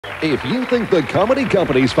If you think the Comedy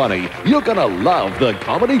Company's funny, you're gonna love the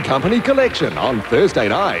Comedy Company Collection on Thursday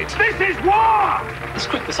night. This is war! Let's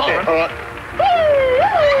quit the siren. All right.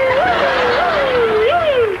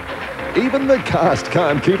 Even the cast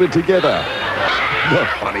can't keep it together. The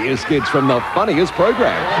funniest kids from the funniest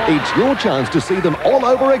program. It's your chance to see them all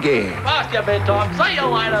over again. Past your bedtime. See you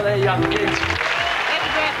later there, young kids.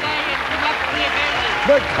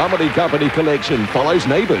 The Comedy Company Collection follows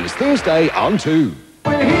Neighbours Thursday on 2.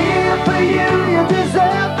 We're here for you, you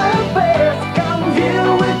deserve